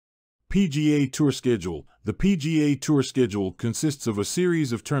PGA Tour Schedule. The PGA Tour schedule consists of a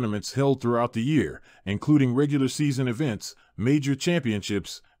series of tournaments held throughout the year, including regular season events, major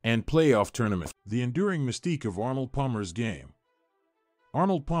championships, and playoff tournaments. The enduring mystique of Arnold Palmer's game.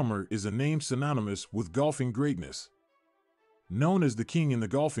 Arnold Palmer is a name synonymous with golfing greatness. Known as the king in the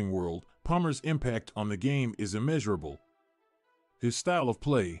golfing world, Palmer's impact on the game is immeasurable. His style of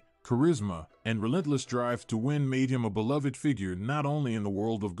play, charisma, and relentless drive to win made him a beloved figure not only in the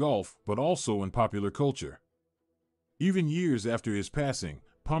world of golf but also in popular culture. Even years after his passing,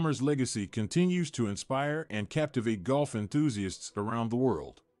 Palmer's legacy continues to inspire and captivate golf enthusiasts around the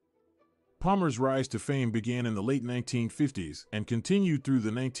world. Palmer's rise to fame began in the late 1950s and continued through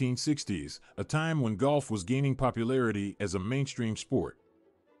the 1960s, a time when golf was gaining popularity as a mainstream sport.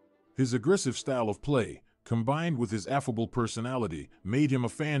 His aggressive style of play, combined with his affable personality, made him a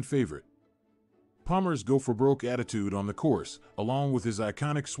fan favorite. Palmer's go-for-broke attitude on the course, along with his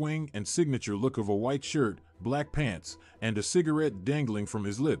iconic swing and signature look of a white shirt, black pants, and a cigarette dangling from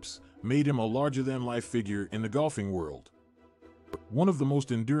his lips, made him a larger-than-life figure in the golfing world. One of the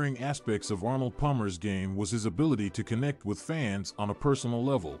most enduring aspects of Arnold Palmer's game was his ability to connect with fans on a personal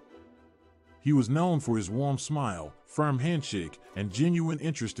level. He was known for his warm smile, firm handshake, and genuine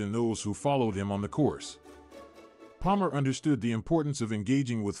interest in those who followed him on the course. Palmer understood the importance of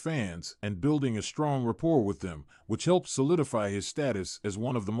engaging with fans and building a strong rapport with them, which helped solidify his status as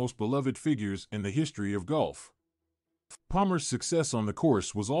one of the most beloved figures in the history of golf. Palmer's success on the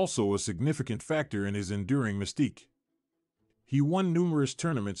course was also a significant factor in his enduring mystique. He won numerous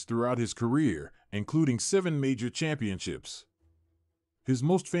tournaments throughout his career, including 7 major championships. His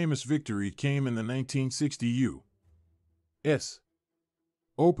most famous victory came in the 1960 U.S.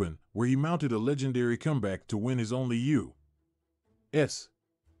 Open, where he mounted a legendary comeback to win his only U.S.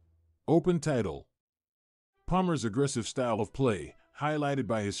 Open title. Palmer's aggressive style of play, highlighted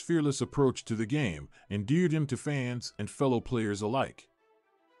by his fearless approach to the game, endeared him to fans and fellow players alike.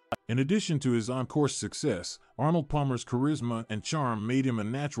 In addition to his on-course success, Arnold Palmer's charisma and charm made him a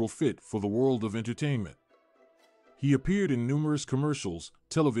natural fit for the world of entertainment. He appeared in numerous commercials,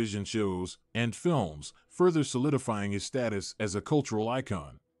 television shows, and films, further solidifying his status as a cultural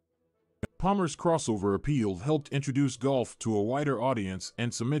icon. Palmer's crossover appeal helped introduce golf to a wider audience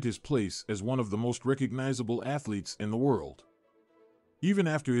and cement his place as one of the most recognizable athletes in the world. Even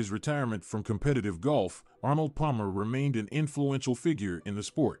after his retirement from competitive golf, Arnold Palmer remained an influential figure in the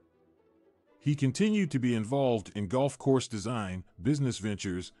sport. He continued to be involved in golf course design, business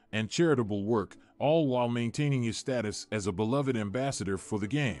ventures, and charitable work, all while maintaining his status as a beloved ambassador for the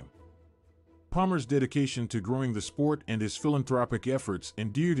game. Palmer's dedication to growing the sport and his philanthropic efforts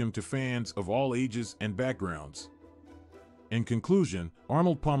endeared him to fans of all ages and backgrounds. In conclusion,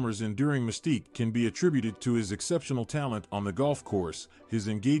 Arnold Palmer's enduring mystique can be attributed to his exceptional talent on the golf course, his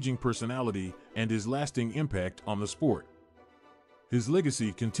engaging personality, and his lasting impact on the sport. His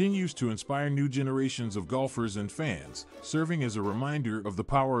legacy continues to inspire new generations of golfers and fans, serving as a reminder of the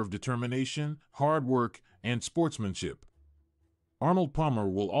power of determination, hard work, and sportsmanship. Arnold Palmer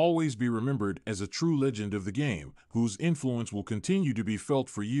will always be remembered as a true legend of the game, whose influence will continue to be felt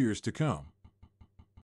for years to come.